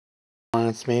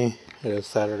It's me. It is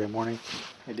Saturday morning.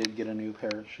 I did get a new pair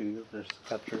of shoes. They're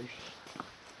Skechers.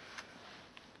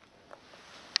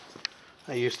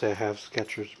 I used to have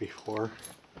Skechers before.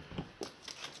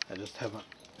 I just haven't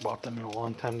bought them in a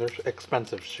long time. They're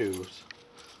expensive shoes.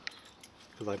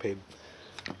 Because I paid,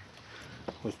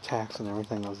 with tax and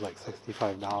everything, it was like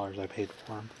 $65 I paid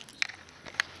for them.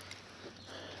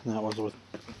 And that was with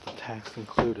the tax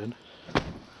included. What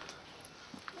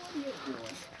are you doing?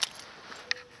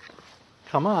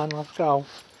 Come on, let's go.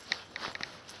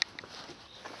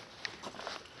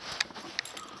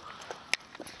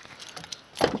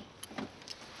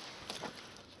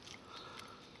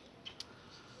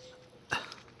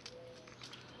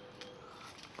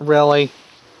 Really?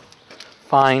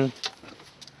 Fine.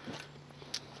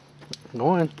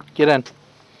 Go in. Get in.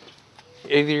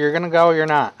 Either you're gonna go or you're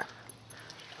not.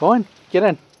 Go in. Get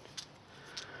in.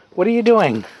 What are you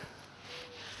doing?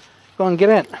 Go and get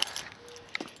in.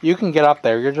 You can get up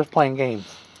there. You're just playing games.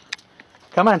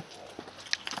 Come on.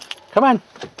 Come on.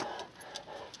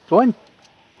 Go in.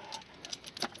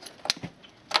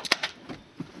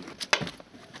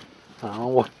 I don't know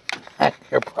what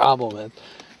your problem is.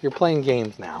 You're playing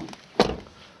games now.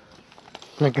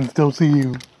 I can still see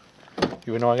you.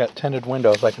 Even though I got tinted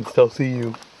windows, I can still see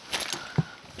you.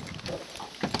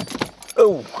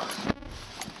 Oh.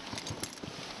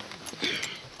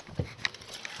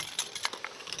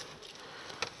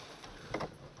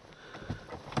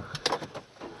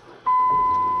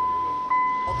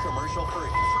 Commercial free.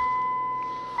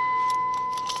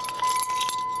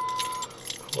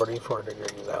 44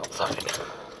 degrees outside.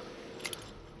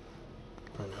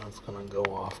 I know it's gonna go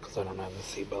off because I don't have the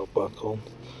seatbelt buckled.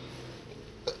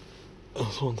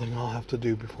 That's one thing I'll have to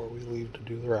do before we leave to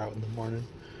do the route in the morning.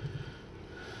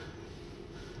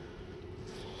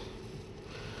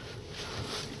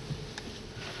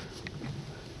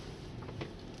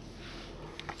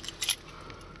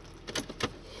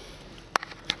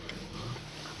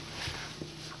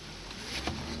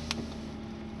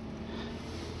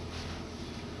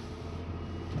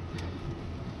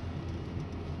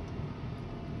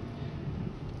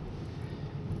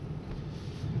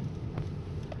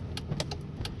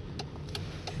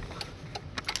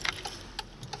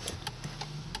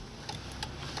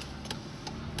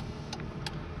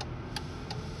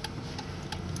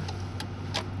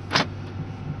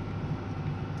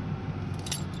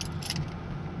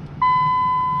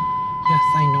 Yes,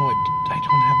 I know it. I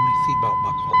don't have my seatbelt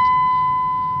buckled.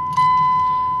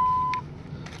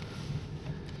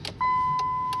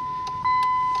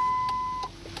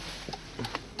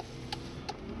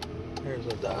 There's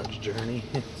a Dodge Journey.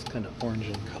 It's kind of orange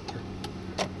in color.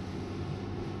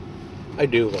 I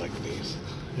do like these.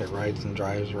 It rides and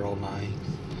drives real nice.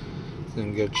 It's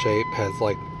in good shape. Has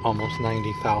like almost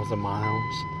 90,000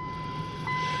 miles.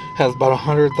 Has about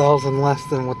 100,000 less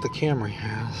than what the Camry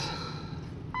has.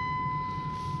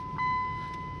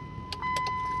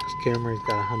 This Camry's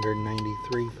got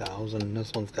 193,000.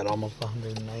 This one's got almost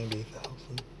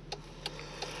 190,000.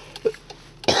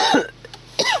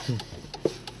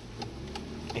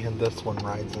 And this one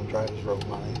rides and drives real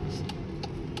nice.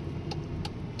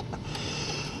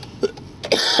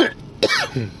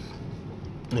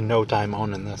 In no time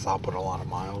owning this, I'll put a lot of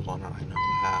miles on it. I know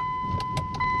that.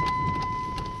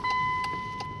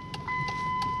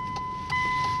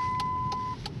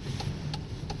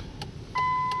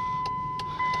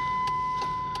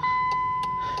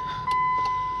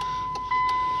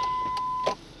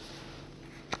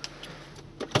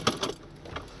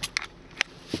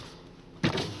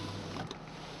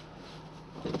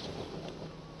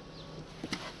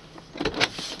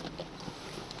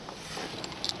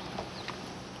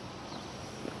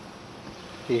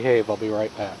 Behave, I'll be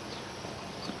right back.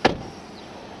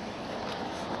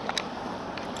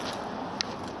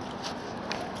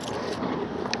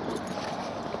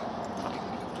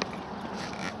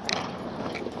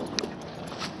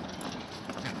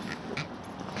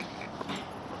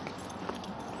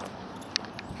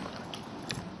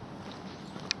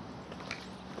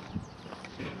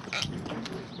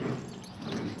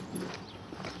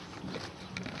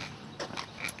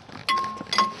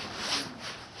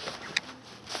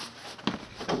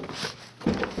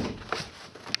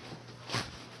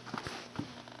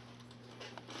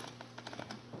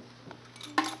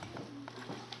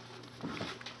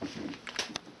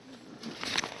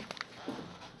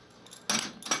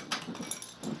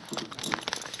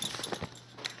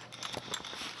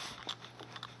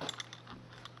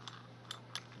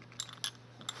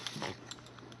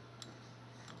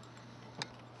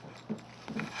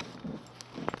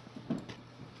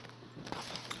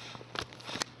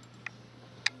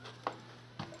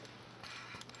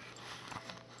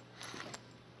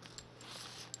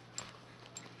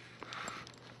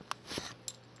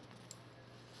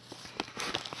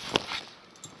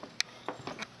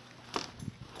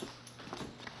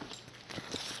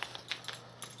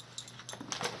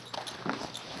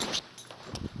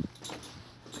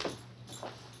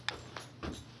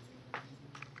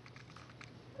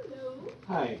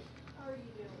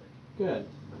 Good.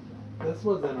 This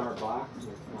was in our box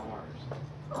and it's not ours.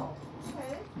 Oh,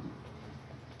 okay.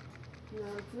 No,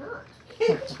 it's not.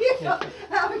 Thank you.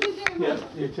 Have a good day, Mom. Yeah,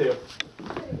 you too.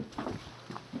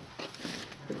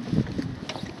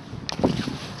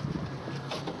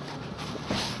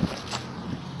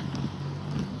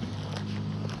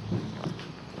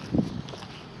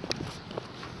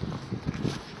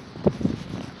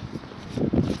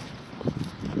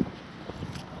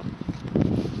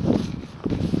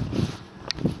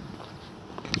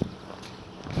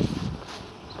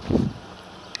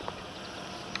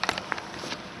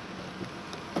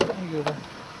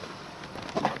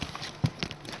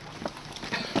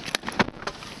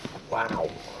 Wow.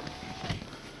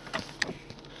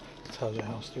 Tells you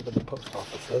how stupid the post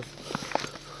office is.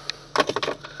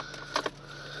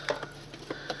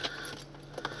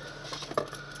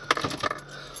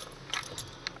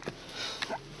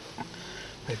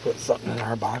 They put something in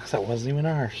our box that wasn't even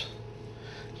ours.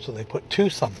 So they put two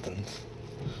somethings.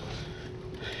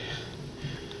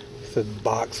 It said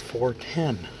box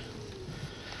 410.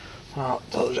 Well,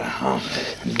 it tells you how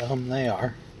dumb they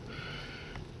are.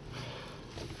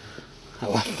 I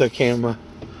left the camera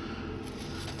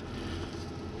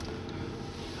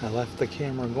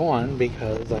going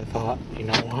because I thought, you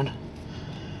know what?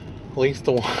 At least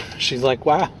the one, she's like,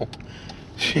 wow.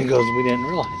 She goes, we didn't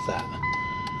realize that.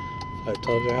 So I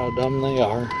told you how dumb they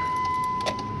are.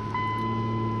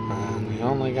 And we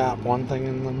only got one thing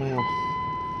in the mail.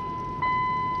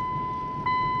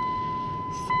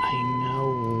 I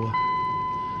know.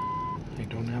 I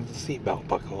don't have the seatbelt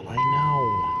buckled. I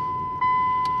know.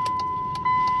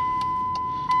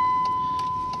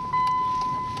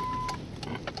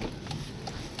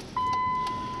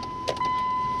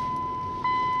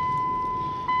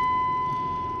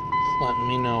 Letting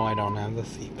me know I don't have the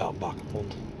seatbelt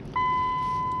buckled.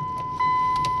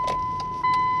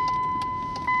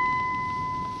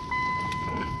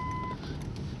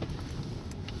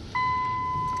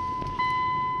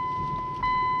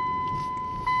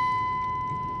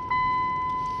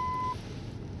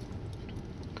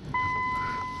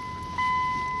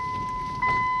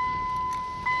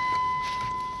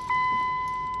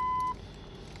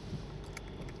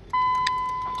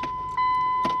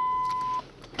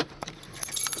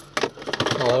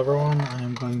 Well, everyone, I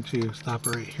am going to stop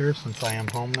right here since I am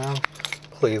home now.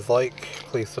 Please like,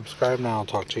 please subscribe, and I'll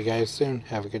talk to you guys soon.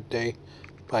 Have a good day.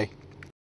 Bye.